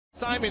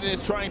Simon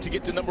is trying to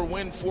get to number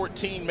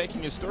 14,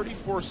 making his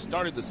 34th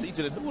start of the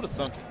season, and who would have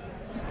thunk it?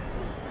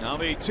 Now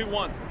the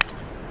 2-1.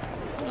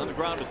 On the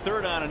ground to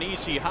third on an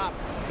easy hop.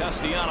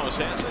 Castellanos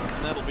has it,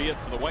 and that'll be it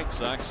for the White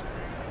Sox.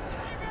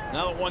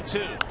 Now the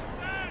 1-2.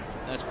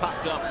 That's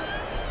popped up.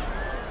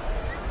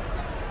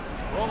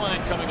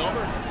 Romine coming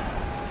over.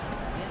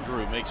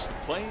 Andrew makes the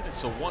play, and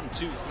it's a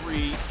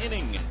 1-2-3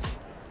 inning.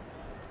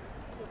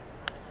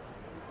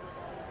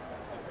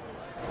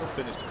 We'll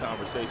finish the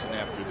conversation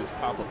after this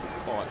pop-up is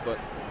caught, but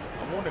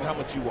I'm wondering how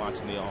much you watch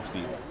in the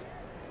offseason.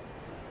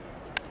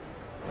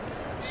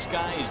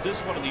 Skies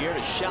this one in the air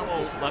to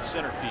shallow left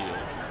center field.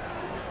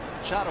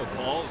 Machado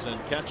calls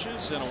and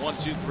catches, and a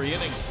 1-2-3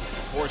 inning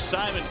for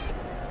Simon.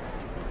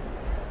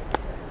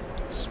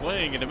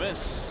 Swing and a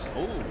miss.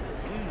 Oh,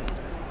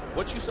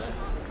 what you say?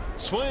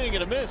 Swing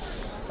and a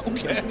miss.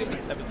 Okay.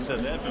 Haven't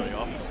said that very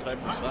often tonight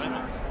for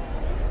Simon.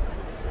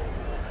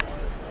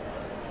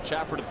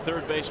 Chopper to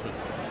third baseman.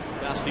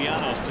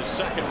 Castellanos to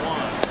second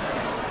one.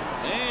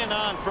 And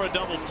on for a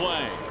double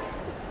play.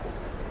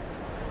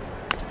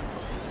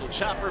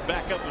 Chopper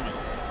back up the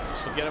middle.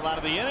 This will get him out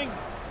of the inning.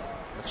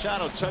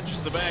 Machado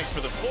touches the bag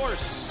for the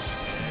force.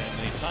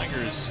 And the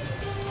Tigers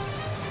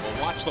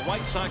will watch the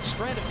White Sox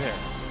stranded there.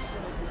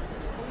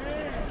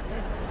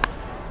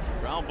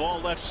 Ground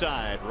ball left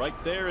side. Right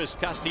there is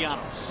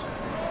Castellanos.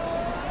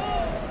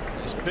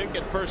 Nice pick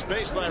at first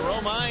base by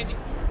Romine.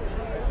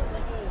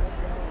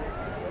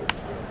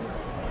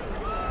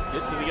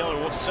 Hit to the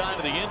other side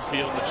of the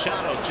infield.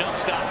 Machado jump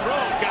stop throw.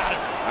 Got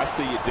him. I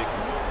see you,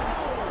 Dixon.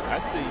 I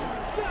see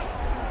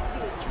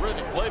you.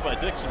 Terrific play by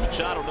Dixon.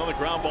 Machado, another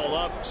ground ball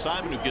out.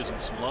 Simon, who gives him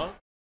some love.